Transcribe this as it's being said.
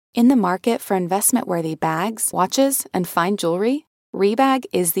In the market for investment-worthy bags, watches, and fine jewelry, Rebag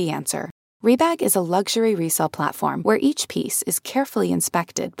is the answer. Rebag is a luxury resale platform where each piece is carefully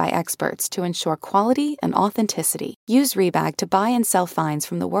inspected by experts to ensure quality and authenticity. Use Rebag to buy and sell finds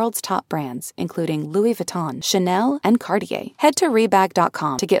from the world's top brands, including Louis Vuitton, Chanel, and Cartier. Head to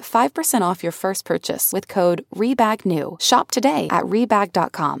Rebag.com to get 5% off your first purchase with code REBAGNEW. Shop today at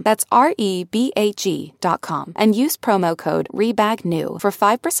Rebag.com. That's REBAG.com. And use promo code REBAGNEW for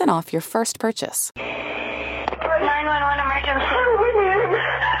 5% off your first purchase. 911 emergency.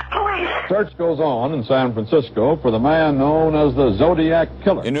 Search goes on in San Francisco for the man known as the Zodiac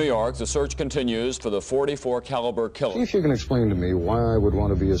Killer. In New York, the search continues for the .44 caliber killer. See if you can explain to me why I would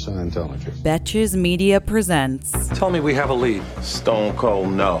want to be a Scientologist. Betches Media presents... Tell me we have a lead. Stone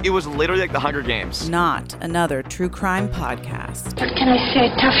Cold no. It was literally like the Hunger Games. Not another true crime podcast. What can I say?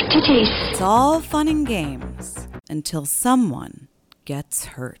 Tough titties. It's all fun and games until someone gets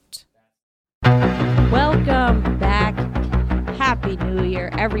hurt. Welcome back. Happy New Year,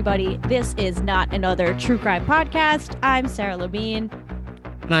 everybody. This is Not Another True Crime Podcast. I'm Sarah Levine.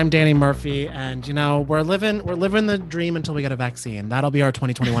 And I'm Danny Murphy. And, you know, we're living the dream until we get a vaccine. That'll be our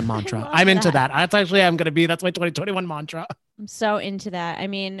 2021 mantra. I'm into that. That's actually, that's my 2021 mantra. I'm so into that. I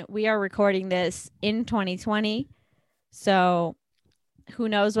mean, we are recording this in 2020. So who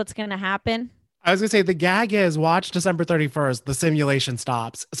knows what's going to happen? I was going to say, the gag is watch December 31st. The simulation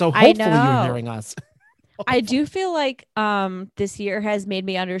stops. So hopefully you're hearing us. I do feel like this year has made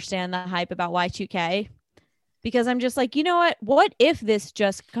me understand the hype about Y2K, because I'm just like, you know what if this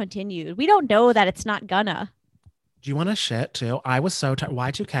just continued? We don't know that it's not gonna. Do you want to shit too? I was so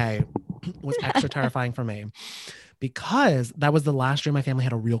Y2K was extra terrifying for me, because that was the last year my family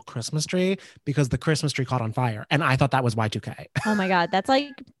had a real Christmas tree, because the Christmas tree caught on fire, and I thought that was Y2K. Oh my God, that's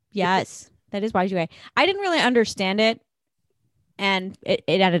like, yes, that is Y2K. I didn't really understand it, and it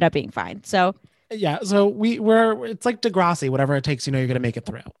ended up being fine. So yeah, so it's like Degrassi, whatever it takes, you know, you're gonna make it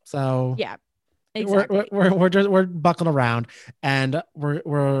through. So yeah, exactly. We're bucking around, and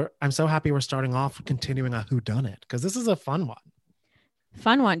I'm so happy we're starting off continuing a whodunit, because this is a fun one.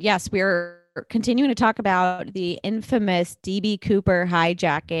 Fun one, yes. We're continuing to talk about the infamous DB Cooper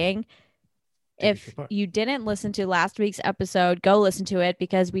hijacking. If you didn't listen to last week's episode, go listen to it,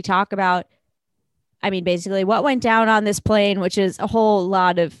 because we talk about, I mean, basically what went down on this plane, which is a whole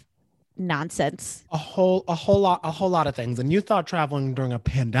lot of nonsense. A whole lot of things. And you thought traveling during a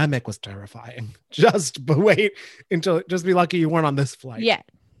pandemic was terrifying. Just be lucky you weren't on this flight. Yeah.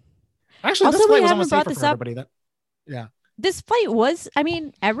 Actually, also, this flight we was haven't almost brought safer this for up. everybody. This flight was, I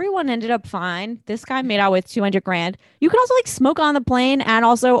mean, everyone ended up fine. This guy made out with $200,000. You could also like smoke on the plane and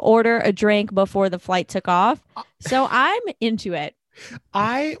also order a drink before the flight took off. So I'm into it.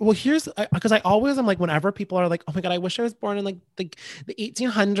 Here's because I always am like, whenever people are like, oh my God, I wish I was born in like the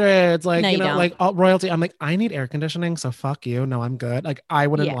 1800s, like, no, you know, don't. Like all royalty. I'm like, I need air conditioning, so fuck you. No, I'm good. Like, I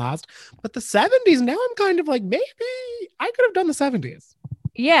wouldn't last. But the 70s, now I'm kind of like, maybe I could have done the 70s.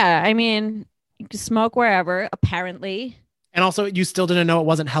 Yeah, I mean, you can smoke wherever, apparently. And also, you still didn't know it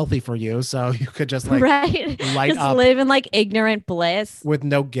wasn't healthy for you, so you could just like light up, live in like ignorant bliss with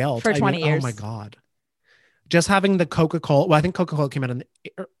no guilt for 20 years. Oh my God. Just having the Coca-Cola. Well, I think Coca-Cola came out in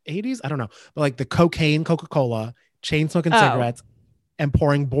the 80s. I don't know. But like the cocaine Coca-Cola, chain smoking cigarettes, and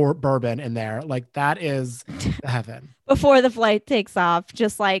pouring bourbon in there. Like, that is heaven. Before the flight takes off,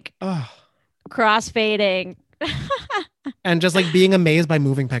 just like crossfading. And just like being amazed by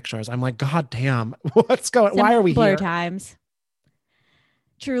moving pictures. I'm like, God damn, what's going on? Why are we here? Simpler times.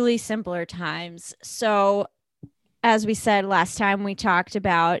 Truly simpler times. So, as we said last time, we talked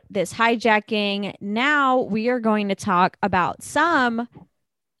about this hijacking. Now we are going to talk about some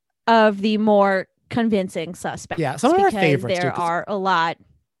of the more convincing suspects. Yeah, some of our favorites. There are a lot.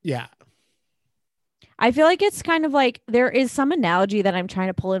 Yeah. I feel like it's kind of like there is some analogy that I'm trying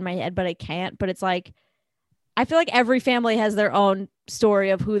to pull in my head, but I can't. But it's like, I feel like every family has their own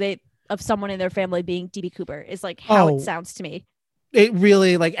story of someone in their family being DB Cooper is like how it sounds to me. It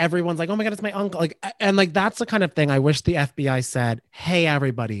really, like, everyone's like, oh my God, it's my uncle. Like, and like, that's the kind of thing I wish the FBI said, hey,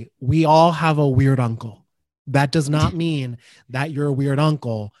 everybody, we all have a weird uncle. That does not mean that your weird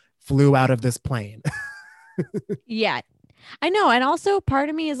uncle flew out of this plane. Yeah, I know. And also part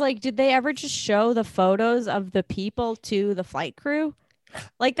of me is like, did they ever just show the photos of the people to the flight crew?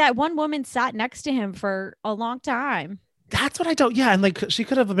 Like, that one woman sat next to him for a long time. That's what I don't. Yeah. And like, she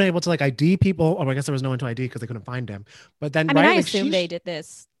could have been able to like ID people. Oh, I guess there was no one to ID because they couldn't find him. But then, I assume they did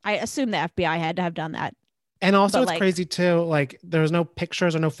this. I assume the FBI had to have done that. And also, it's crazy too. Like, there's no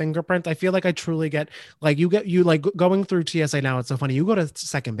pictures or no fingerprints. I feel like I truly get like you like going through TSA now. It's so funny. You go to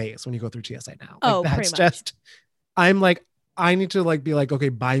second base when you go through TSA now. Like, oh, that's pretty much. I'm like, I need to like be like, okay,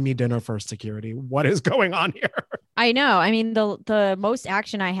 buy me dinner first, security. What is going on here? I know. I mean, the most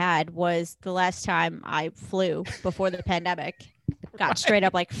action I had was the last time I flew before the pandemic. Got straight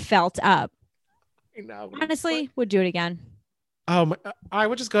up like felt up. I know. Honestly, would do it again. I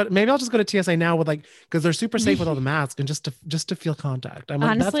would just go. Maybe I'll just go to TSA now with like, because they're super safe with all the masks and just to feel contact. I'm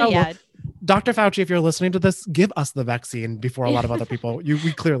like, honestly, that's how yeah. Dr. Fauci, if you're listening to this, give us the vaccine before a lot of other people.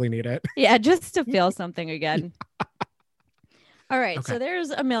 We clearly need it. Yeah, just to feel something again. All right, Okay. so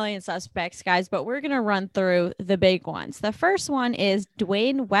there's a million suspects, guys, but we're gonna run through the big ones. The first one is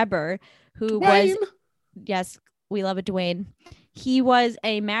Dwayne Weber, who was, yes, we love a Dwayne. He was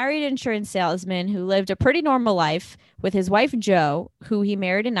a married insurance salesman who lived a pretty normal life with his wife, Jo, who he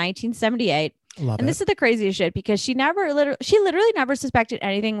married in 1978. Love and it. this is the craziest shit because she literally never suspected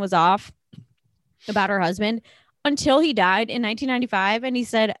anything was off about her husband until he died in 1995. And he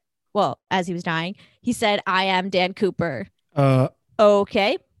said, well, as he was dying, he said, "I am Dan Cooper."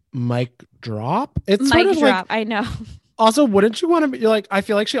 Okay. Mic drop. It's Mic sort of drop. like, I know. also, wouldn't you want to be like, I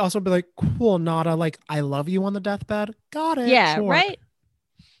feel like she also would be like, cool, Nada, like, I love you on the deathbed. Got it. Yeah, sure. right.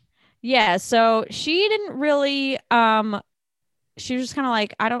 Yeah, so she didn't really she was just kind of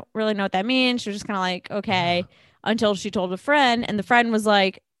like, I don't really know what that means. She was just kind of like, okay, until she told a friend, and the friend was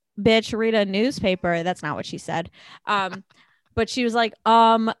like, "Bitch, read a newspaper." That's not what she said. But she was like,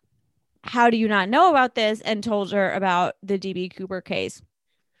 how do you not know about this? And told her about the DB Cooper case.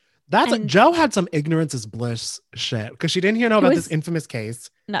 Jo had some ignorance is bliss shit because she didn't know about this infamous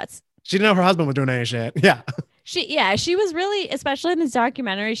case. Nuts. She didn't know her husband was doing any shit. Yeah. She was really, especially in this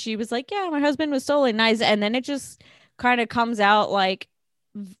documentary, she was like, yeah, my husband was totally nice. And then it just kind of comes out like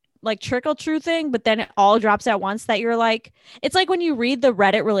trickle truthing, but then it all drops at once that you're like, it's like when you read the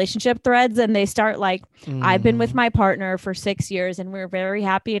Reddit relationship threads and they start like, I've been with my partner for 6 years and we're very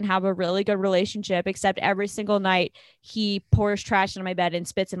happy and have a really good relationship, except every single night he pours trash in my bed and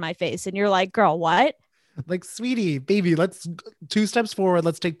spits in my face. And you're like, girl, what? Like, sweetie, baby, let's 2 steps forward.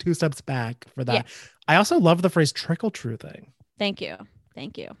 Let's take 2 steps back for that. Yeah. I also love the phrase trickle truthing. Thank you.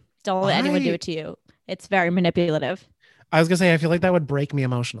 Don't let anyone do it to you. It's very manipulative. I was gonna say, I feel like that would break me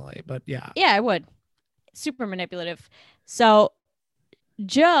emotionally, but yeah. Yeah, it would. Super manipulative. So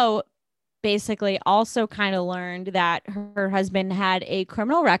Jo basically also kind of learned that her husband had a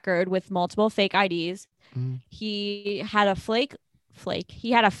criminal record with multiple fake IDs. He had a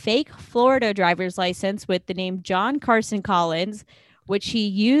He had a fake Florida driver's license with the name John Carson Collins, which he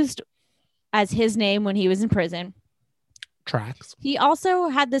used as his name when he was in prison. Tracks. He also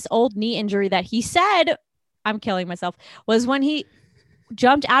had this old knee injury that he said, I'm killing myself, was when he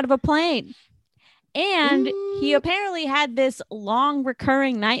jumped out of a plane. And he apparently had this long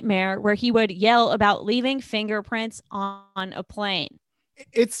recurring nightmare where he would yell about leaving fingerprints on a plane.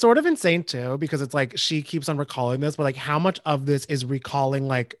 It's sort of insane too, because it's like she keeps on recalling this, but like how much of this is recalling,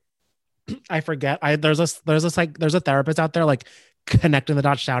 like, I forget. There's a therapist out there like connecting the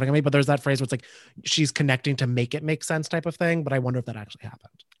dots, shouting at me, but there's that phrase where it's like she's connecting to make it make sense type of thing. But I wonder if that actually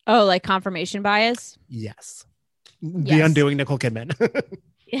happened. Oh, like confirmation bias? Yes. The Undoing Nicole Kidman.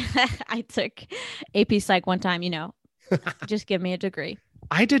 Yeah, I took AP Psych one time, just give me a degree.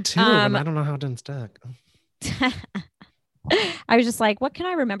 I did too, and I don't know how it didn't stick. I was just like, what can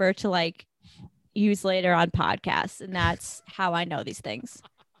I remember to like use later on podcasts? And that's how I know these things.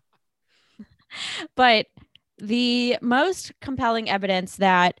 But the most compelling evidence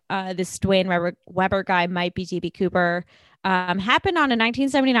that this Dwayne Weber guy might be DB Cooper happened on a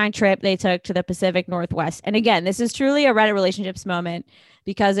 1979 trip they took to the Pacific Northwest. And again, this is truly a Reddit relationships moment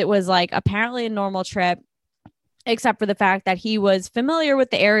because it was like apparently a normal trip, except for the fact that he was familiar with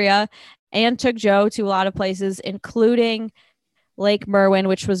the area and took Jo to a lot of places, including Lake Merwin,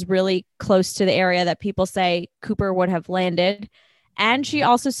 which was really close to the area that people say Cooper would have landed. And she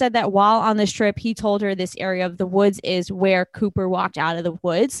also said that while on this trip, he told her this area of the woods is where Cooper walked out of the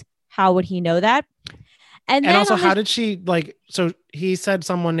woods. How would he know that? And also, how did she like? So he said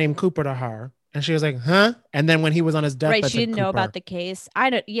someone named Cooper to her, and she was like, "Huh?" And then when he was on his deathbed, right, she didn't know about the case. I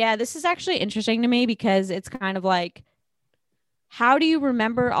don't. Yeah, this is actually interesting to me because it's kind of like, how do you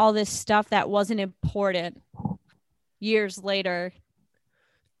remember all this stuff that wasn't important years later?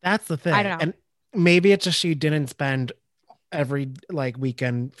 That's the thing. I don't know. And maybe it's just she didn't spend every like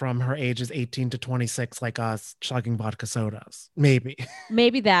weekend from her ages 18 to 26 like us chugging vodka sodas. Maybe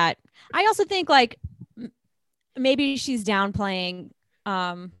that. I also think like maybe she's downplaying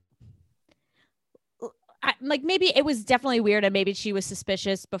like maybe it was definitely weird and maybe she was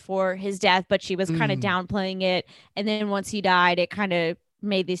suspicious before his death, but she was kind of downplaying it, and then once he died it kind of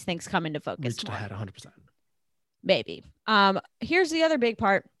made these things come into focus. Reached ahead 100%. Maybe. Here's the other big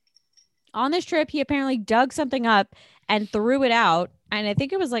part. On this trip, he apparently dug something up and threw it out. And I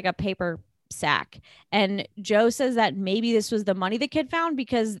think it was like a paper sack. And Joe says that maybe this was the money the kid found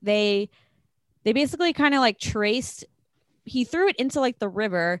because they basically kind of like traced, he threw it into like the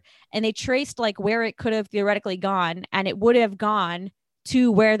river and they traced like where it could have theoretically gone, and it would have gone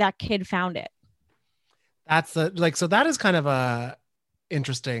to where that kid found it. That's so that is kind of a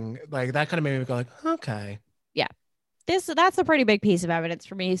interesting, like that kind of made me go like, okay. Yeah. That's a pretty big piece of evidence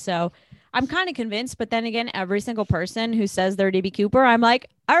for me. So I'm kind of convinced, but then again, every single person who says they're DB Cooper, I'm like,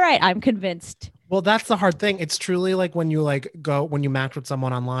 all right, I'm convinced. Well, that's the hard thing. It's truly like when you when you match with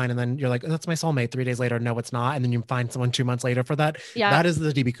someone online and then you're like, oh, that's my soulmate. 3 days later, no, it's not. And then you find someone 2 months later for that. Yeah. That is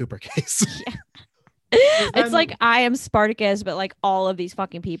the DB Cooper case. Yeah. It's like I am Spartacus, but like all of these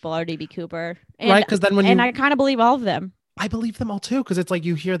fucking people are DB Cooper. And, right. Because then and I kind of believe all of them. I believe them all too, because it's like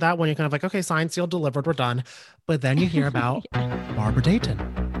you hear that one, you're kind of like, okay, signed, sealed, delivered, we're done. But then you hear about Barbara Dayton.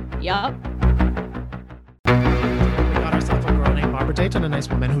 Yup. We got ourselves a girl named Barbara Dayton, a nice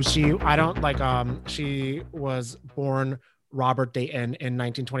woman who she was born Robert Dayton in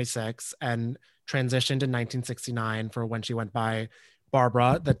 1926 and transitioned in 1969 for when she went by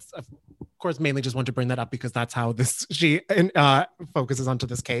Barbara. That's of course mainly just want to bring that up because that's how she focuses onto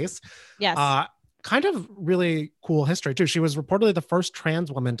this case. Yes. Kind of really cool history too. She was reportedly the first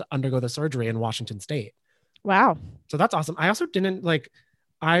trans woman to undergo the surgery in Washington State. Wow. So that's awesome. I also didn't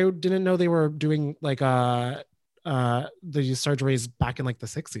know they were doing like the surgeries back in like the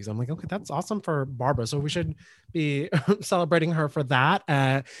 60s. I'm like, okay, that's awesome for Barbara. So we should be celebrating her for that.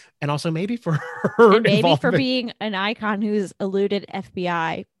 And also maybe for her and maybe for being an icon who's eluded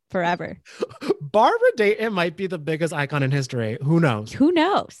FBI forever. Barbara Dayton might be the biggest icon in history. Who knows? Who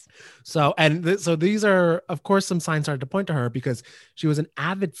knows? So, so these are, of course, some signs started to point to her because she was an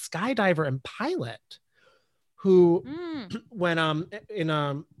avid skydiver and pilot who, when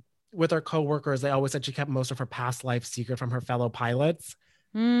with her coworkers, they always said she kept most of her past life secret from her fellow pilots.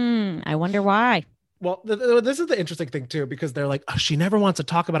 I wonder why. Well, this is the interesting thing too, because they're like, oh, she never wants to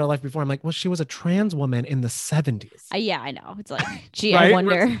talk about her life before. I'm like, well, she was a trans woman in the 70s. Yeah, I know. It's like, gee, right? I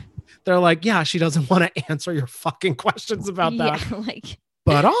wonder. They're like, yeah, she doesn't want to answer your fucking questions about that. Yeah,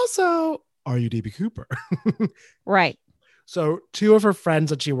 but also, are you DB Cooper? Right. So 2 of her friends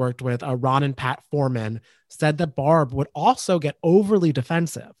that she worked with, Ron and Pat Foreman, said that Barb would also get overly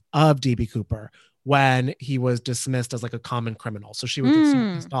defensive of DB Cooper when he was dismissed as like a common criminal. So she would get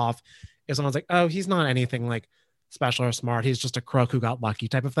so pissed off if someone's like, oh, he's not anything like special or smart. He's just a crook who got lucky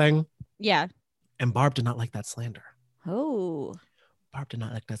type of thing. Yeah. And Barb did not like that slander. Oh. Barb did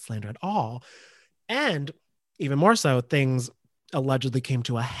not like that slander at all. And even more so, things allegedly came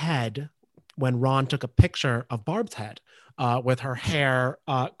to a head when Ron took a picture of Barb's head with her hair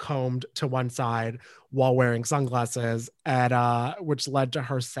combed to one side while wearing sunglasses, and which led to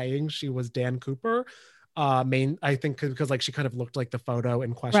her saying she was Dan Cooper. I think because like she kind of looked like the photo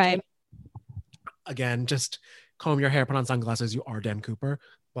in question. Right. Again, just comb your hair, put on sunglasses, you are Dan Cooper.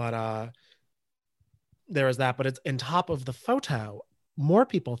 But there is that. But it's in top of the photo. More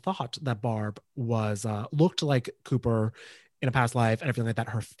people thought that Barb was looked like Cooper in a past life and everything like that.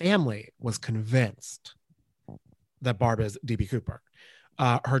 Her family was convinced that Barb is DB Cooper.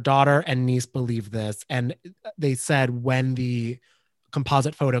 Her daughter and niece believed this. And they said when the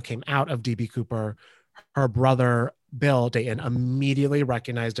composite photo came out of DB Cooper, her brother, Bill Dayton, immediately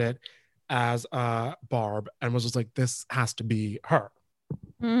recognized it as Barb and was just like, this has to be her.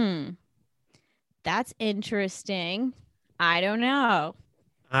 That's interesting. I don't know.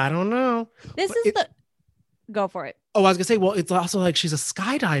 This is go for it. Oh, I was gonna say, well, it's also like she's a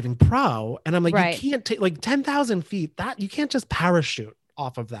skydiving pro, and I'm like, right. You can't take like 10,000 feet. That you can't just parachute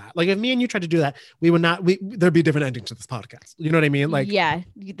off of that. Like if me and you tried to do that, we would not. There'd be a different ending to this podcast. You know what I mean? Like, yeah,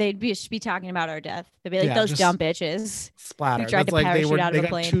 they'd be talking about our death. They'd be like, those dumb bitches splatter. Tried to like they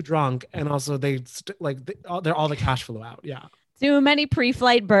got too drunk, and also they're all the cash flew out. Yeah, too many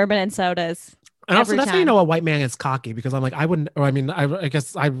pre-flight bourbon and sodas. And also, that's how you know a white man is cocky, because I'm like, I wouldn't, or I mean, I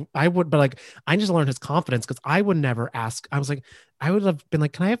guess I would, but like, I just learned his confidence because I would never ask. I was like, I would have been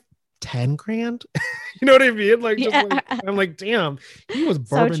like, can I have 10 grand? You know what I mean? Like, just like, I'm like, damn, he was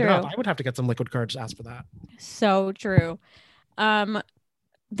bourboned up. I would have to get some liquid courage to ask for that. So true. Then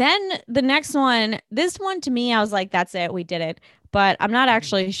the next one, this one to me, I was like, that's it. We did it. But I'm not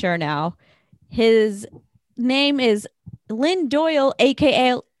actually sure now. His name is Lynn Doyle,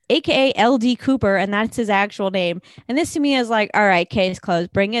 aka LD Cooper, and that's his actual name. And this to me is like, all right, case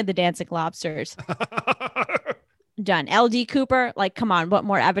closed. Bring in the dancing lobsters. Done. LD Cooper, like, come on, what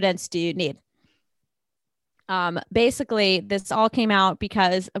more evidence do you need? Basically, this all came out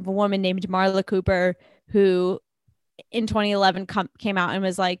because of a woman named Marla Cooper, who in 2011 came out and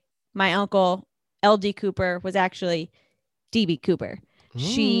was like, my uncle LD Cooper was actually DB Cooper.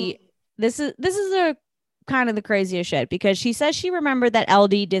 This is a kind of the craziest shit, because she says she remembered that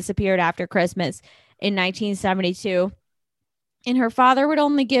LD disappeared after Christmas in 1972, and her father would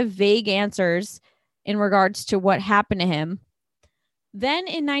only give vague answers in regards to what happened to him. Then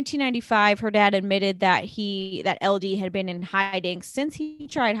in 1995, her dad admitted that LD had been in hiding since he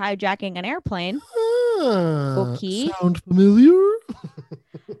tried hijacking an airplane. Okay. Sound familiar?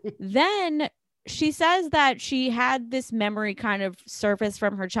 Then she says that she had this memory kind of surface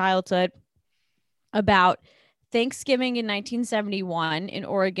from her childhood about Thanksgiving in 1971 in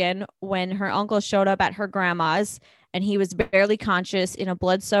Oregon, when her uncle showed up at her grandma's and he was barely conscious in a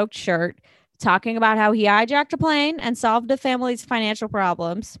blood-soaked shirt, talking about how he hijacked a plane and solved the family's financial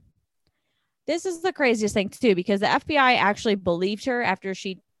problems. This is the craziest thing too, because the FBI actually believed her after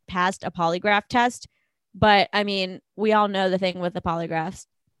she passed a polygraph test. But I mean, we all know the thing with the polygraphs,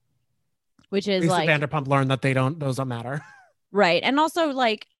 which is Lisa like Vanderpump learned that those don't matter. Right. And also,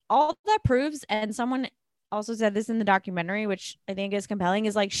 like, all that proves, and someone also said this in the documentary, which I think is compelling,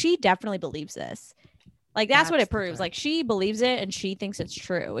 is like, she definitely believes this. Like, that's what it proves. Like, she believes it and she thinks it's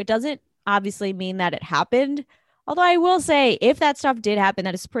true. It doesn't obviously mean that it happened. Although I will say, if that stuff did happen,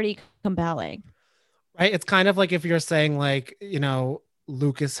 that is pretty compelling. Right. It's kind of like if you're saying, like,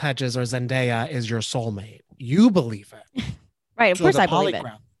 Lucas Hedges or Zendaya is your soulmate. You believe it. Right. Of course I believe it.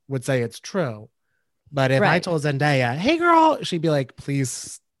 Would say it's true. But if I told Zendaya, hey girl, she'd be like,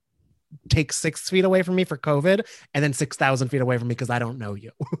 please take 6 feet away from me for COVID, and then 6,000 feet away from me because I don't know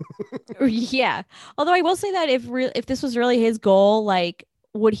you. Yeah. Although I will say that if this was really his goal, like,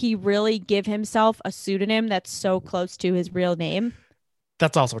 would he really give himself a pseudonym that's so close to his real name?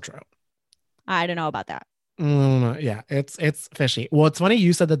 That's also true. I don't know about that. Yeah, it's fishy. Well, it's funny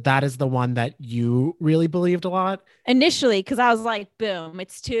you said that is the one that you really believed a lot. Initially, because I was like, boom,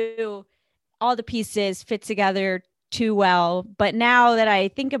 all the pieces fit together too well. But now that I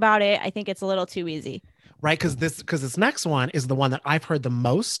think about it, I think it's a little too easy. Right, because this next one is the one that I've heard the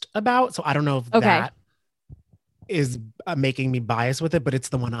most about. So I don't know if that is making me biased with it, but it's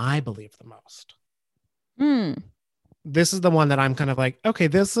the one I believe the most. This is the one that I'm kind of like, okay,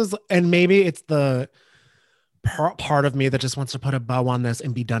 this is, and maybe it's the part of me that just wants to put a bow on this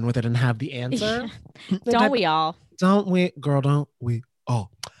and be done with it and have the answer. Don't we all? Don't we, girl? Don't we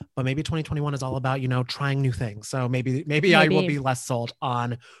all? But maybe 2021 is all about, trying new things. So maybe I will be less sold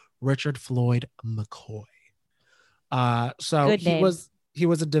on Richard Floyd McCoy. So he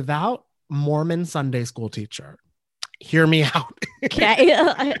was a devout Mormon Sunday school teacher. Hear me out. Okay.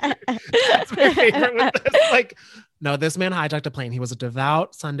 That's my favorite with this. Like, no, this man hijacked a plane. He was a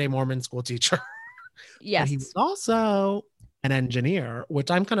devout Sunday Mormon school teacher. Yes. But he was also an engineer, which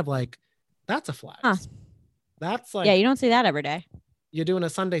I'm kind of like, that's a flex. Huh. That's like, yeah, you don't see that every day. You're doing a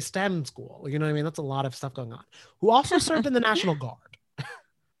Sunday STEM school. You know what I mean? That's a lot of stuff going on. Who also served in the National Guard.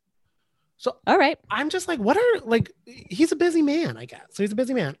 So, all right. I'm just like, he's a busy man, I guess. So he's a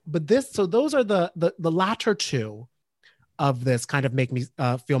busy man. But those are the latter two of this kind of make me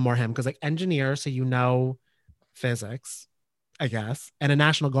feel more him. Because like engineer, so physics, I guess, and a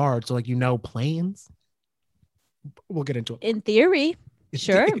National Guard. So like, planes. We'll get into it. In theory.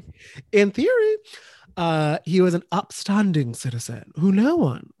 Sure. In theory. He was an upstanding citizen who no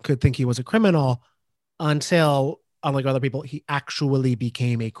one could think he was a criminal until, unlike other people, he actually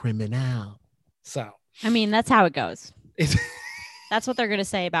became a criminal. So, I mean, that's how it goes. That's what they're going to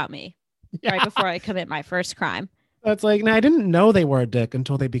say about me right before I commit my first crime. That's like, no, I didn't know they were a dick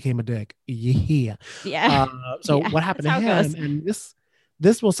until they became a dick. Yeah. Yeah. What happened to him? And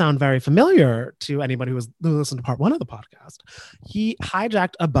this will sound very familiar to anybody who listened to part 1 of the podcast. He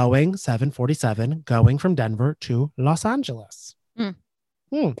hijacked a Boeing 747 going from Denver to Los Angeles. I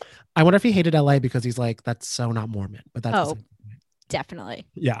wonder if he hated LA because he's like, that's so not Mormon, but that's definitely.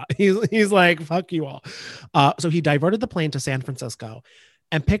 Yeah. He's like, fuck you all. So he diverted the plane to San Francisco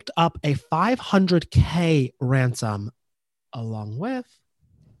and picked up a $500K ransom along with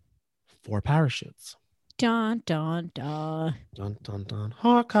 4 parachutes. Dun, dun, dun. Dun, dun, dun.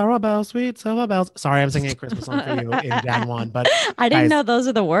 Hot caramel, sweet silver bells. Sorry, I'm singing a Christmas song for you in Jan 1, but I didn't know those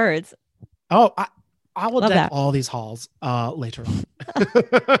are the words. Oh, I will deck all these halls later on.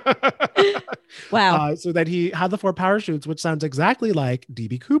 Wow. So that he had the 4 parachutes, which sounds exactly like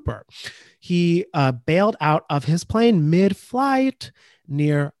DB Cooper. He bailed out of his plane mid-flight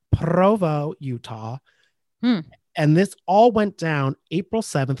near Provo, Utah. And this all went down April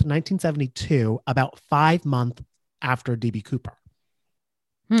 7th, 1972, about 5 months after DB Cooper.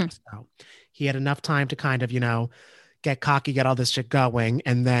 So he had enough time to kind of, get cocky, get all this shit going,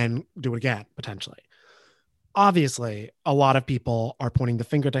 and then do it again, potentially. obviously, a lot of people are pointing the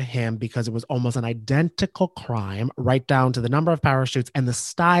finger to him because it was almost an identical crime, right down to the number of parachutes and the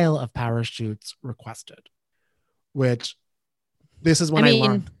style of parachutes requested. Which, this is when I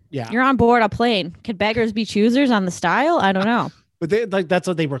learned. Yeah, you're on board a plane. Could beggars be choosers on the style? I don't know. But that's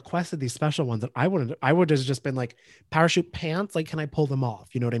what they requested, these special ones. That I would have just been like, parachute pants. Like, can I pull them off?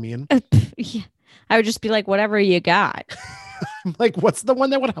 You know what I mean? Yeah. I would just be like, whatever you got. Like, what's the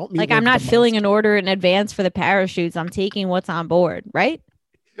one that would help me? Like, I'm not filling an order in advance for the parachutes. I'm taking what's on board, right?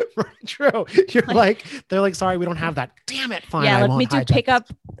 True. You're like, they're like, sorry, we don't have that. Damn it. Fine. Yeah, let me do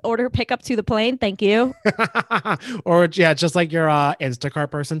order pickup to the plane. Thank you. Or yeah, just like your Instacart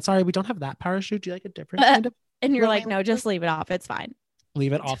person. Sorry, we don't have that parachute. Do you like a different kind of? And you're like, no, just leave it off. It's fine.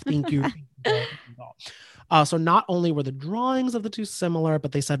 Leave it off. Thank you. So not only were the drawings of the two similar,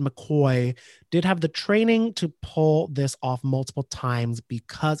 but they said McCoy did have the training to pull this off multiple times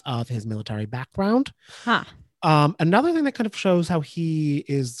because of his military background. Huh. Another thing that kind of shows how he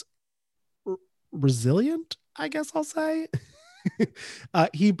is resilient, I guess I'll say.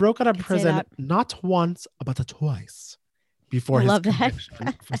 He broke out of prison not once, but twice before his conviction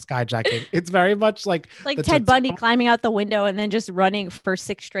for skyjacking. It's very much like Ted Bundy climbing out the window and then just running for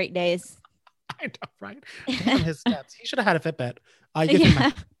 6 straight days. I know, right? On his steps. He should have had a Fitbit. I give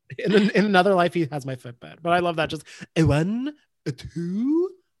him in another life, he has my Fitbit. But I love that. Just 1, 2,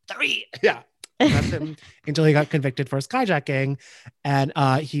 3. Yeah. That's him until he got convicted for skyjacking. And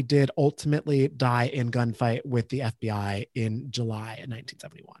he did ultimately die in gunfight with the FBI in July of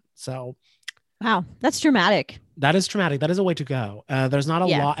 1971. So wow, that's traumatic. That is traumatic. That is a way to go. There's not a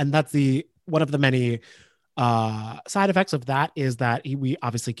lot. And that's one of the many side effects of that is that we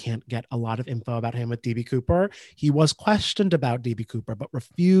obviously can't get a lot of info about him with DB Cooper. He was questioned about DB Cooper, but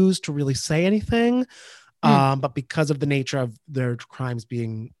refused to really say anything. But because of the nature of their crimes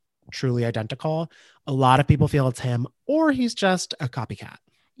being truly identical, a lot of people feel it's him, or he's just a copycat.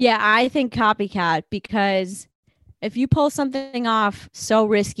 Yeah, I think copycat, because if you pull something off so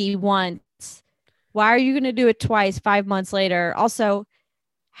risky once, why are you going to do it twice 5 months later? Also,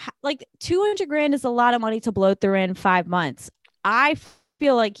 like $200,000 is a lot of money to blow through in 5 months. I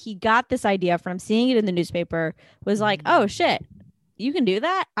feel like he got this idea from seeing it in the newspaper, was like, oh shit, you can do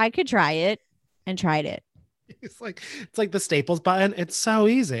that? I could try it, and tried it. It's like the Staples button. It's so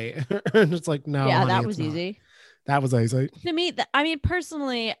easy. And it's like, no. Yeah, honey, that was easy. That was easy. To me, I mean,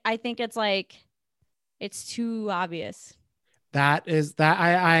 personally, I think it's like, it's too obvious. That is that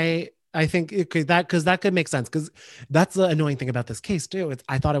I think because that could make sense, because that's the annoying thing about this case too.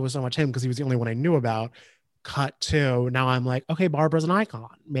 I thought it was so much him because he was the only one I knew about. Cut to now, I'm like, okay, Barbara's an icon.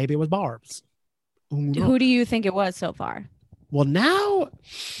 Maybe it was Barb's. Who do you think it was so far? Well, now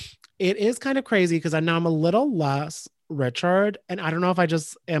it is kind of crazy because I know I'm a little less Richard, and I don't know if I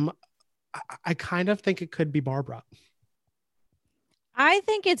just am. I kind of think it could be Barbara. I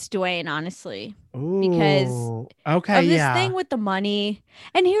think it's Dwayne, honestly. Ooh, because of this thing with the money.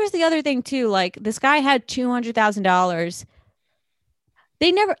 And here's the other thing too. Like, this guy had $200,000.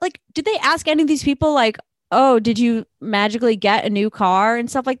 They never, like, did they ask any of these people, like, oh, did you magically get a new car and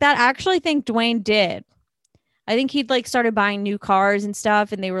stuff like that? I actually think Dwayne did. I think he'd like started buying new cars and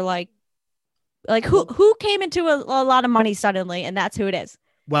stuff, and they were like who came into a lot of money suddenly, and that's who it is.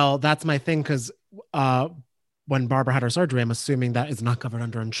 Well, that's my thing, because when Barbara had her surgery, I'm assuming that is not covered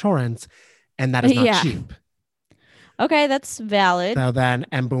under insurance, and that is not cheap. Okay, that's valid. So then,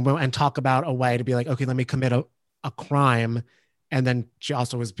 and boom, boom, and talk about a way to be like, okay, let me commit a crime, and then she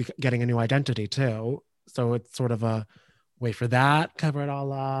also was getting a new identity too. So it's sort of a way for that, cover it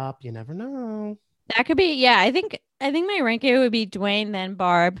all up. You never know. That could be, yeah. I think my ranking would be Dwayne, then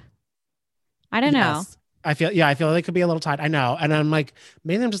Barb. I don't know. I feel like it could be a little tight. I know. And I'm like,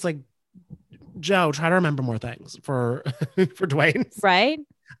 maybe I'm just like, Joe, try to remember more things for Dwayne. Right.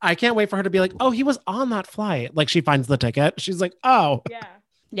 I can't wait for her to be like, oh, he was on that flight. Like, she finds the ticket. She's like, oh. Yeah.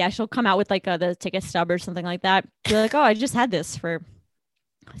 Yeah, she'll come out with like the ticket stub or something like that. Be like, oh, I just had this for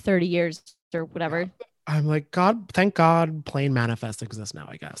 30 years or whatever. I'm like, God, thank God plane manifests exist now,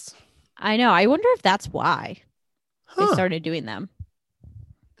 I guess. I know. I wonder if that's why they started doing them.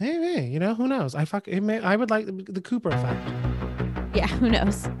 Maybe, who knows? I would like the Cooper effect. Yeah, who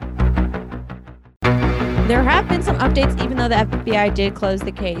knows? There have been some updates, even though the FBI did close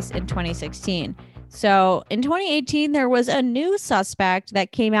the case in 2016. So in 2018, there was a new suspect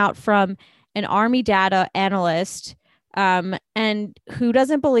that came out from an Army data analyst, and who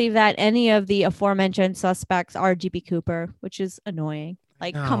doesn't believe that any of the aforementioned suspects are DB Cooper, which is annoying.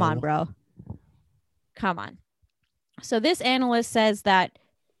 Like, come on, bro. Come on. So this analyst says that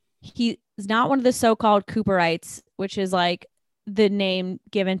he is not one of the so-called Cooperites, which is like the name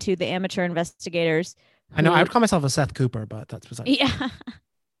given to the amateur investigators I know I would call myself a Seth Cooper, but that's beside. Yeah.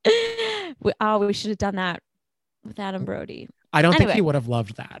 We should have done that with Adam Brody. I don't think he would have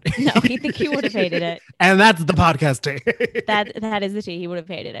loved that. No, I think he would have hated it. And that's the podcast tea. That is the tea. He would have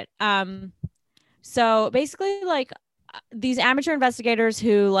hated it. So basically, like these amateur investigators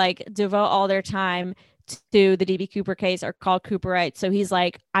who like devote all their time to the DB Cooper case are called Cooperites. So he's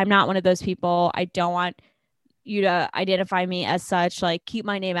like, I'm not one of those people. I don't want you to identify me as such. Like, keep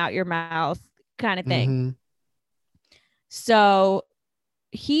my name out your mouth, kind of thing. Mm-hmm. So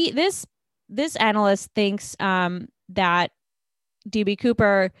this analyst thinks that DB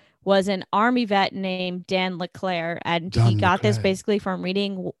Cooper was an Army vet named Dan LeClaire, and he got this basically from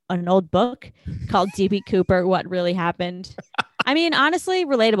reading an old book called DB Cooper, What Really Happened. I mean, honestly,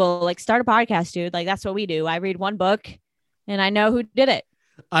 relatable. Like, start a podcast, dude. Like, that's what we do. I read one book and I know who did it.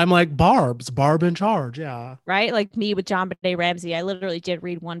 I'm like Barb in charge. Yeah. Right? Like me with John Benet Ramsey. I literally did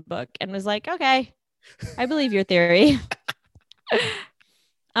read one book and was like, okay, I believe your theory.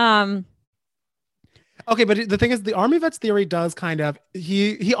 Okay, but the thing is, the Army vet's theory does kind of,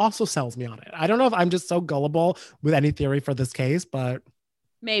 he also sells me on it. I don't know if I'm just so gullible with any theory for this case, but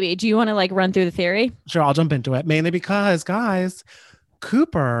maybe. Do you want to like run through the theory? Sure, I'll jump into it. Mainly because, guys,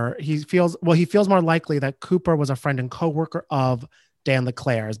 Cooper, he feels more likely that Cooper was a friend and co-worker of Dan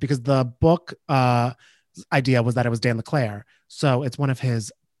LeClaire's, because the book idea was that it was Dan LeClaire. So it's one of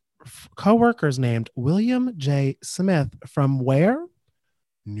his co-workers named William J. Smith from where?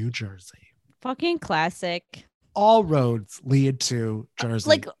 New Jersey. Fucking classic. All roads lead to Jersey.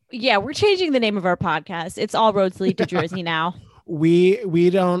 Like, yeah, we're changing the name of our podcast. It's All Roads Lead to Jersey now. We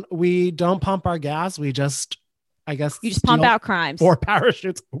don't pump our gas. We just, I guess, you just pump out crimes or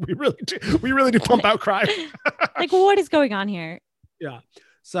parachutes. We really do pump out crime. Like, what is going on here? Yeah.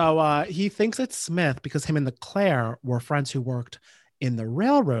 So he thinks it's Smith because him and LeClaire were friends who worked in the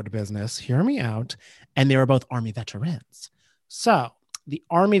railroad business. Hear me out. And they were both Army veterans. So the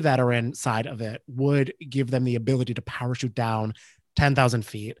Army veteran side of it would give them the ability to parachute down 10,000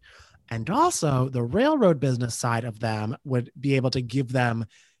 feet. And also the railroad business side of them would be able to give them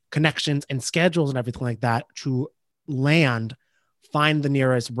connections and schedules and everything like that to land, find the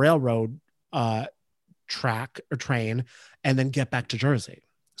nearest railroad track or train, and then get back to Jersey.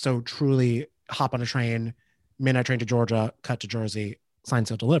 So truly hop on a train, midnight train to Georgia, cut to Jersey, sign,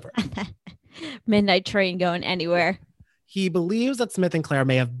 seal, deliver. Midnight train going anywhere. He believes that Smith and Claire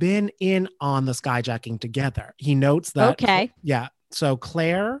may have been in on the skyjacking together. He notes that. Okay. Yeah. So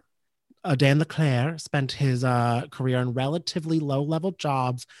Dan LeClaire spent his career in relatively low-level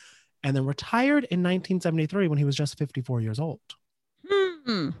jobs and then retired in 1973 when he was just 54 years old.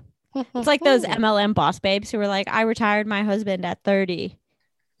 It's like those MLM boss babes who were like, I retired my husband at 30.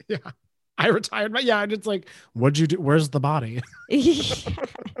 Yeah. I retired my, and it's like, what'd you do? Where's the body?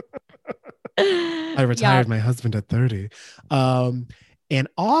 I retired my husband at 30. In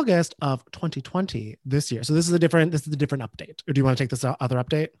August of 2020, this year. So this is a different update. Or do you want to take this other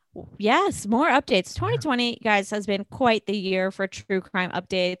update? Yes, more updates. 2020, guys, has been quite the year for true crime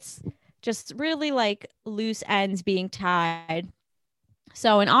updates. Just really like loose ends being tied.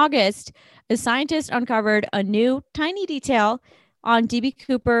 So in August, a scientist uncovered a new tiny detail on DB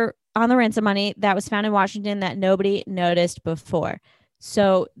Cooper on the ransom money that was found in Washington that nobody noticed before.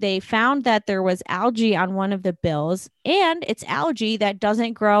 So they found that there was algae on one of the bills, and it's algae that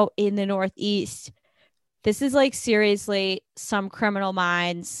doesn't grow in the Northeast. This is like seriously some Criminal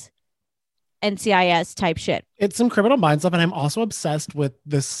Minds, NCIS type shit. It's some Criminal Minds stuff. And I'm also obsessed with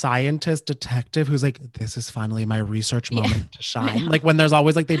this scientist detective who's like, this is finally my research moment to shine. Like when there's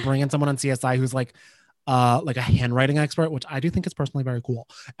always like, they bring in someone on CSI who's like a handwriting expert, which I do think is personally very cool.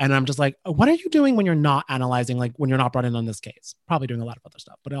 And I'm just like, what are you doing when you're not analyzing, like when you're not brought in on this case? Probably doing a lot of other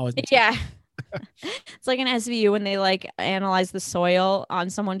stuff, but it always makes sense. It's like an SVU when they like analyze the soil on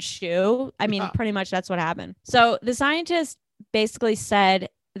someone's shoe. I mean, pretty much that's what happened. So the scientist basically said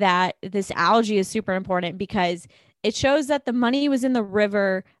that this algae is super important because it shows that the money was in the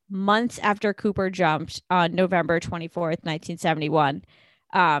river months after Cooper jumped on November 24th, 1971.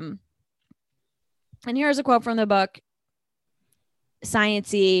 And here's a quote from the book.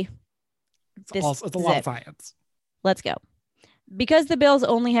 Science-y. It's a lot of science. Let's go. Because the bills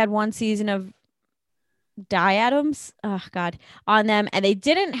only had one season of diatoms, on them, and they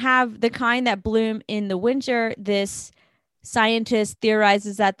didn't have the kind that bloom in the winter, this scientist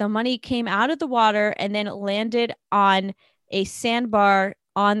theorizes that the money came out of the water and then it landed on a sandbar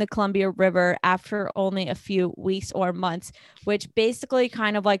on the Columbia River after only a few weeks or months, which basically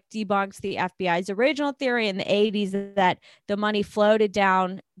kind of like debunks the FBI's original theory in the 80s that the money floated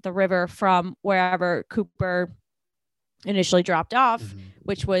down the river from wherever Cooper initially dropped off,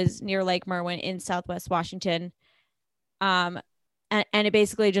 which was near Lake Merwin in Southwest Washington. And it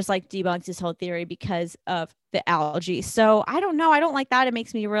basically just like debunks this whole theory because of the algae. So I don't know. I don't like that. It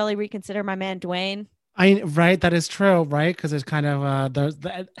makes me really reconsider my man, Dwayne. Right. That is true. Right. Because there's kind of,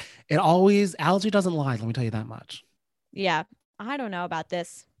 algae doesn't lie. Let me tell you that much. Yeah. I don't know about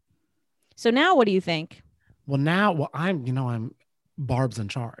this. So now what do you think? I'm Barb's in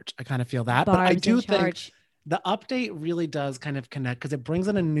charge. I kind of feel that. Barb's but I do think charge. The update really does kind of connect because it brings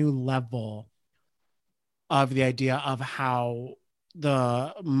in a new level of the idea of how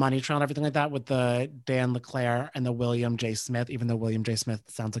the money trail and everything like that with the Dan LeClaire and the William J. Smith, even though William J. Smith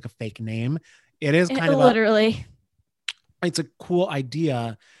sounds like a fake name. It is kind of literally. It's a cool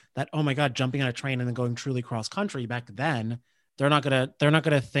idea that, oh my God, jumping on a train and then going truly cross country back then, they're not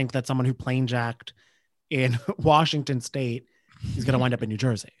gonna think that someone who plane jacked in Washington State is gonna wind up in New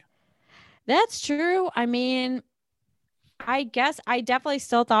Jersey. That's true. I mean, I guess I definitely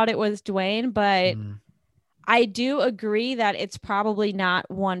still thought it was Dwayne, but I do agree that it's probably not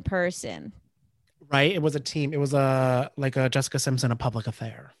one person. Right? It was a team. It was like a Jessica Simpson, a public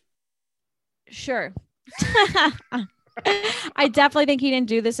affair. Sure. I definitely think he didn't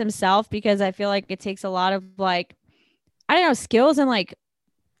do this himself because I feel like it takes a lot of like, I don't know, skills and like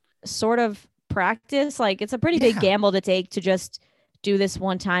sort of practice. Like it's a pretty big gamble to take to just do this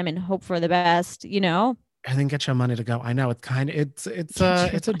one time and hope for the best, you know? And then get your money to go. I know it's a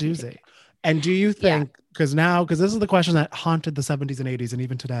doozy. And do you think, because this is the question that haunted the 70s and 80s and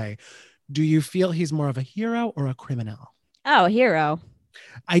even today, do you feel he's more of a hero or a criminal? Oh, hero.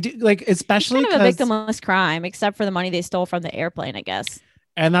 I do, like, especially kind of a victimless crime, except for the money they stole from the airplane, I guess.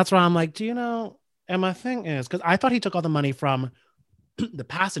 And that's where I'm like, and my thing is, because I thought he took all the money from the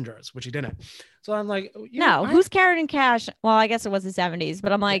passengers, which he didn't. So I'm like, who's carrying cash? Well, I guess it was the 70s,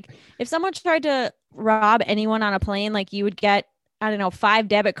 but I'm like, if someone tried to rob anyone on a plane, like you would get, I don't know, 5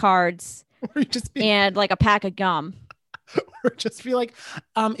 debit cards and like a pack of gum. Or just be like,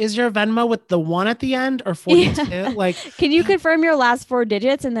 is your Venmo with the 1 at the end or 42? Like, can you confirm your last 4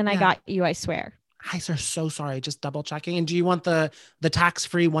 digits? And then I got you, I swear. Hi, sir. So sorry. Just double checking. And do you want the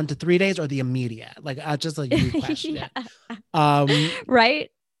tax-free 1 to 3 days or the immediate? Like, just like you question it.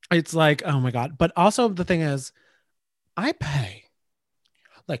 Right. It's like, oh my God. But also the thing is, I pay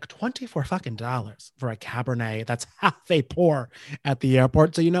like $24 fucking for a Cabernet that's half a pour at the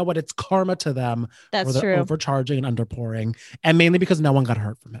airport. So you know what? It's karma to them. That's for true. Overcharging and underpouring. And mainly because no one got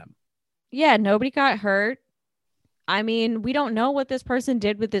hurt from him. Yeah, nobody got hurt. I mean, we don't know what this person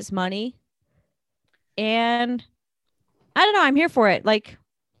did with this money. And I don't know. I'm here for it. Like,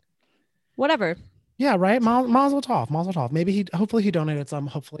 whatever. Yeah, right. Mazel tov. Maybe hopefully he donated some.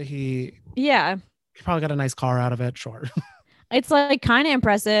 Hopefully he probably got a nice car out of it. Sure. It's like kind of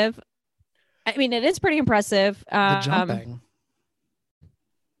impressive. I mean, it is pretty impressive. The jumping.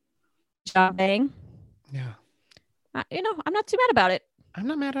 Yeah. I'm not too mad about it. I'm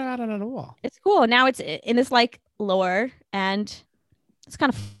not mad about it at all. It's cool. Now it's in this like lore and it's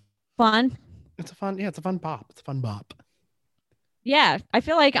kind of fun. It's a fun pop. It's a fun bop. Yeah. I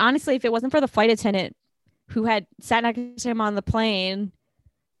feel like honestly, if it wasn't for the flight attendant who had sat next to him on the plane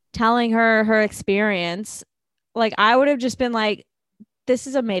telling her experience, like I would have just been like, this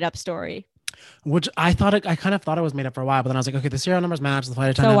is a made up story. Which I kind of thought it was made up for a while, but then I was like, okay, the serial numbers match, the flight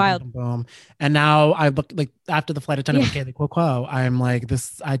attendant. So wild. Boom, boom. And now I look like after the flight attendant with Kaylee Cuoco, I'm like,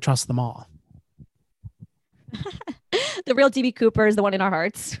 I trust them all. The real DB Cooper is the one in our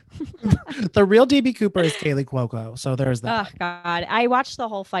hearts. The real DB Cooper is Kaylee Cuoco. So there's that. Oh God. I watched the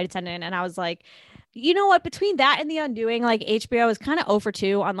whole flight attendant and I was like, you know what? Between that and The Undoing, like HBO is kind of 0 for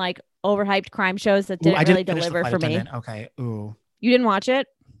 2 on like overhyped crime shows that didn't really deliver for me. Okay. Ooh. You didn't watch it?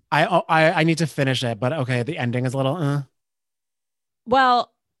 I need to finish it, but okay, the ending is a little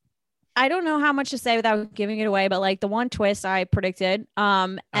Well, I don't know how much to say without giving it away, but like the one twist I predicted.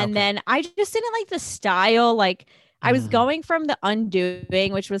 And then I just didn't like the style. Like I was going from The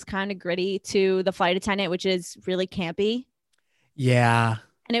Undoing, which was kind of gritty, to The Flight Attendant, which is really campy. Yeah.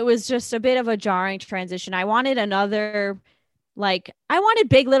 And it was just a bit of a jarring transition. I wanted I wanted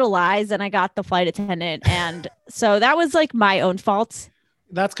Big Little Lies and I got The Flight Attendant. And so that was like my own fault.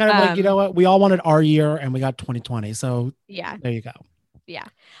 That's kind of like, you know what? We all wanted our year and we got 2020. So yeah, there you go. Yeah.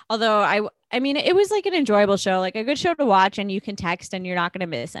 Although I mean, it was like an enjoyable show, like a good show to watch and you can text and you're not going to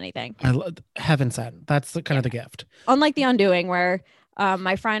miss anything. Heaven sent. That's kind of the gift. Unlike The Undoing, where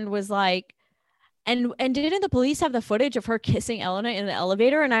my friend was like, and didn't the police have the footage of her kissing Elena in the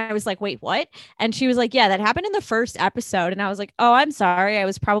elevator? And I was like, wait, what? And she was like, yeah, that happened in the first episode. And I was like, oh, I'm sorry. I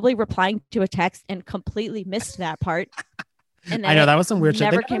was probably replying to a text and completely missed that part. And I know that was some weird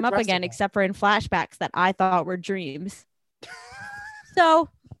shit. Never came up again except for in flashbacks that I thought were dreams. So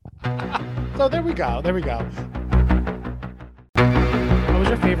there we go. What was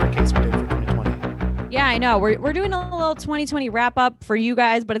your favorite case we did for 2020? yeah, I know. We're doing a little 2020 wrap up for you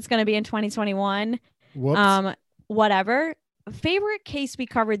guys, but it's going to be in 2021. Whoops. Whatever. Favorite case we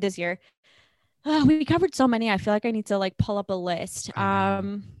covered this year. We covered so many. I feel like I need to like pull up a list. I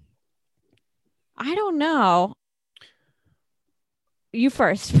don't know. You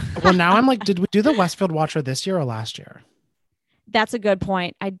first. Well, now I'm like, did we do the Westfield Watcher this year or last year? That's a good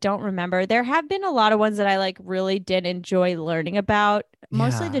point. I don't remember. There have been a lot of ones that I like really did enjoy learning about.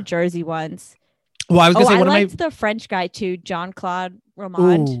 Mostly the Jersey ones. Well, I was gonna say I liked the French guy too, Jean-Claude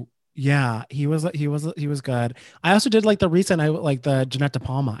Romand. Ooh, yeah, he was good. I also did like the recent, I like the Jeanette De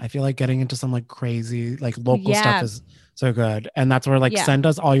Palma. I feel like getting into some like crazy like local stuff is so good, and that's where like send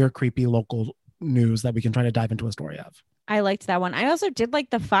us all your creepy local news that we can try to dive into a story of. I liked that one. I also did like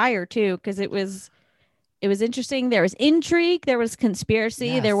the fire too because it was interesting. There was intrigue, there was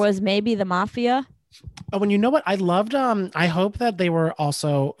conspiracy, there was maybe the mafia. Oh, and you know what? I loved I hope that they were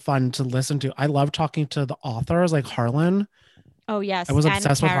also fun to listen to. I love talking to the authors like Harlan. Oh yes. I was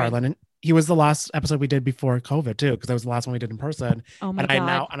obsessed with Harlan, and he was the last episode we did before COVID too, because that was the last one we did in person. Oh my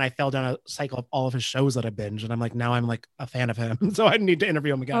God. I fell down a cycle of all of his shows that I binged, and I'm like, now I'm like a fan of him. So I need to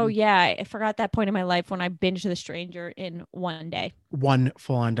interview him again. Oh yeah. I forgot that point in my life when I binged The Stranger in one day. One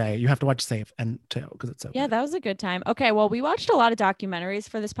full-on day. You have to watch Safe and too, because it's so good. That was a good time. Okay, well, we watched a lot of documentaries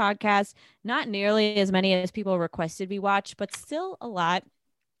for this podcast. Not nearly as many as people requested we watch, but still a lot.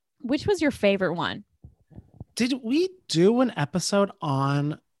 Which was your favorite one? Did we do an episode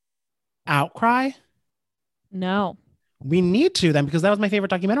on Outcry? No. We need to then, because that was my favorite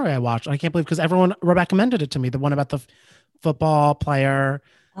documentary I watched. I can't believe, because everyone recommended it to me, the one about the football player.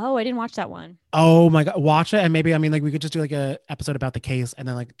 Oh, I didn't watch that one. Oh my God, watch it. And maybe, I mean, like we could just do like a episode about the case and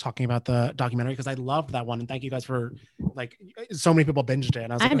then like talking about the documentary, because I loved that one. And thank you guys for like, so many people binged it.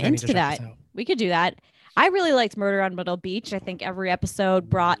 And I was like, I'm into that. We could do that. I really liked Murder on Myrtle Beach. I think every episode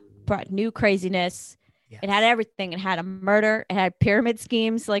brought new craziness. Yes. It had everything. It had a murder. It had pyramid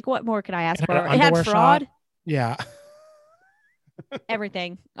schemes. Like, what more could I ask for? It had fraud. Shot. Yeah.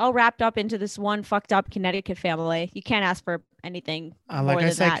 Everything all wrapped up into this one fucked up Connecticut family. You can't ask for anything. Like I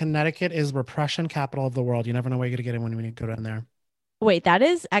say, that. Connecticut is repression capital of the world. You never know where you're going to get it when you go down there. Wait, that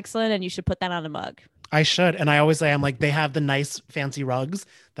is excellent. And you should put that on a mug. I should. And I always say, I'm like, they have the nice fancy rugs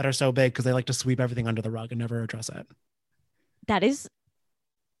that are so big because they like to sweep everything under the rug and never address it. That is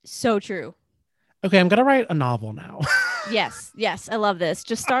so true. Okay, I'm going to write a novel now. Yes. I love this.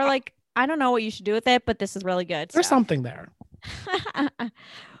 Just start like, I don't know what you should do with it, but this is really good. There's something there.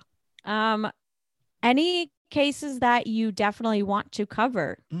 Any cases that you definitely want to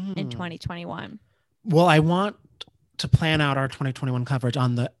cover in 2021? Well, I want to plan out our 2021 coverage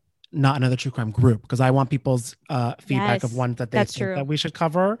on the Not Another True Crime group, because I want people's feedback of ones that they think that we should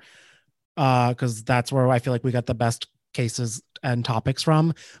cover, because that's where I feel like we got the best cases and topics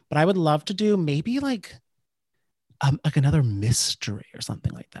from. But I would love to do maybe like another mystery or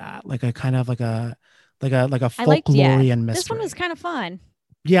something like that, like a kind of like a folklorian mystery. This one was kind of fun.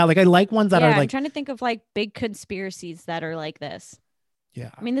 Yeah, like I like ones that are like. I'm trying to think of like big conspiracies that are like this.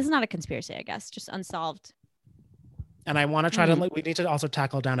 Yeah, I mean, this is not a conspiracy, I guess, just unsolved. And I want to try to like, we need to also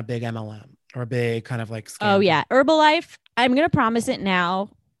tackle down a big MLM or a big kind of like scam. Oh yeah, Herbalife. I'm gonna promise it now,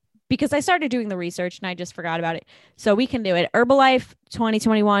 because I started doing the research and I just forgot about it. So we can do it. Herbalife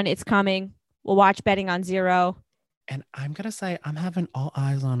 2021. It's coming. We'll watch Betting on Zero. And I'm going to say I'm having all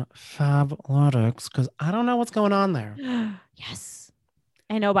eyes on Fabletics, because I don't know what's going on there. Yes.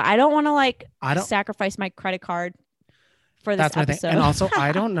 I know, but I don't want to sacrifice my credit card for this episode. And also,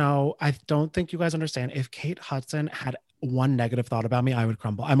 I don't know. I don't think you guys understand. If Kate Hudson had one negative thought about me, I would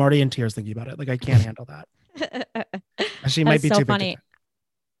crumble. I'm already in tears thinking about it. Like, I can't handle that. She might be so too funny.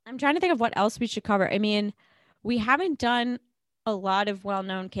 I'm trying to think of what else we should cover. I mean, we haven't done a lot of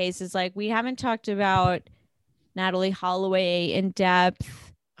well-known cases. Like, we haven't talked about Natalie Holloway in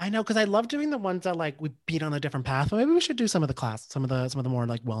depth. I know, because I love doing the ones that like we beat on a different path. But maybe we should do some of the more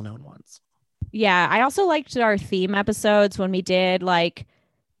like well-known ones. Yeah, I also liked our theme episodes when we did like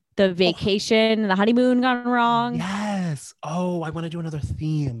the vacation and the honeymoon gone wrong. Yes. Oh, I want to do another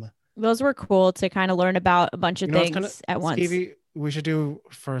theme. Those were cool to kind of learn about a bunch of things at once. Stevie, we should do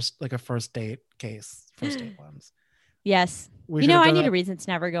a first date case, first date ones. Yes. I need a reason to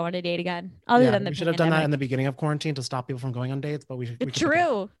never go on a date again. Other than the we should have done that in the beginning of quarantine to stop people from going on dates, but we should.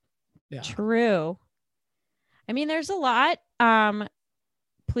 True. Yeah. True. I mean, there's a lot.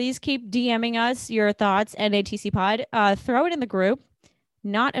 Please keep DMing us your thoughts, NATC Pod. Throw it in the group.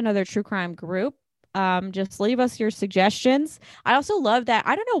 Not Another True Crime group. Just leave us your suggestions. I also love that.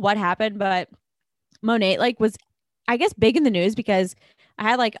 I don't know what happened, but Monet was I guess, big in the news because I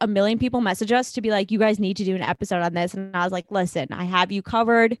had like a million people message us to be like, you guys need to do an episode on this. And I was like, listen, I have you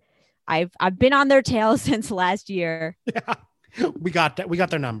covered. I've been on their tail since last year. Yeah. We got that. We got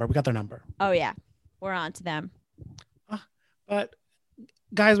their number. Oh yeah. We're on to them. But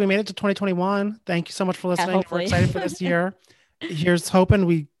guys, we made it to 2021. Thank you so much for listening. Yeah, we're excited for this year. Here's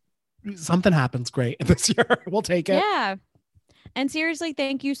hoping something happens great this year. We'll take it. Yeah. And seriously,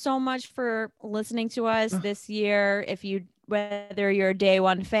 thank you so much for listening to us this year. Whether you're a day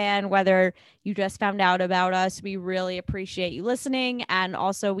one fan, whether you just found out about us, we really appreciate you listening. And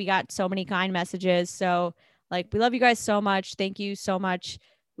also we got so many kind messages. So like, we love you guys so much. Thank you so much.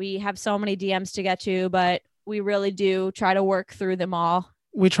 We have so many DMs to get to, but we really do try to work through them all.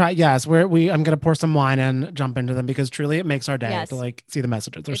 We try. Yes. I'm going to pour some wine and jump into them because truly it makes our day to like see the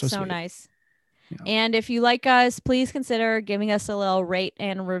messages. They're it's so sweet. Nice. Yeah. And if you like us, please consider giving us a little rate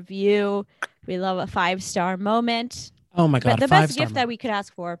and review. We love a 5-star moment. Oh my God. But the best gift that we could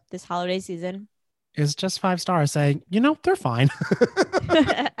ask for this holiday season is just 5 stars saying, they're fine.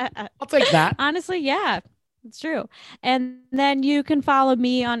 I'll take that. Honestly, yeah, it's true. And then you can follow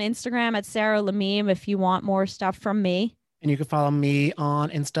me on Instagram at Sarah Lamim if you want more stuff from me. And you can follow me on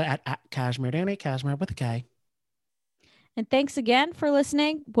Insta at Cashmere Danny, Cashmere with a K. And thanks again for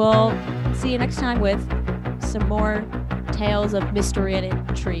listening. We'll see you next time with some more tales of mystery and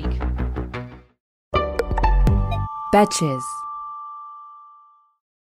intrigue. Betches.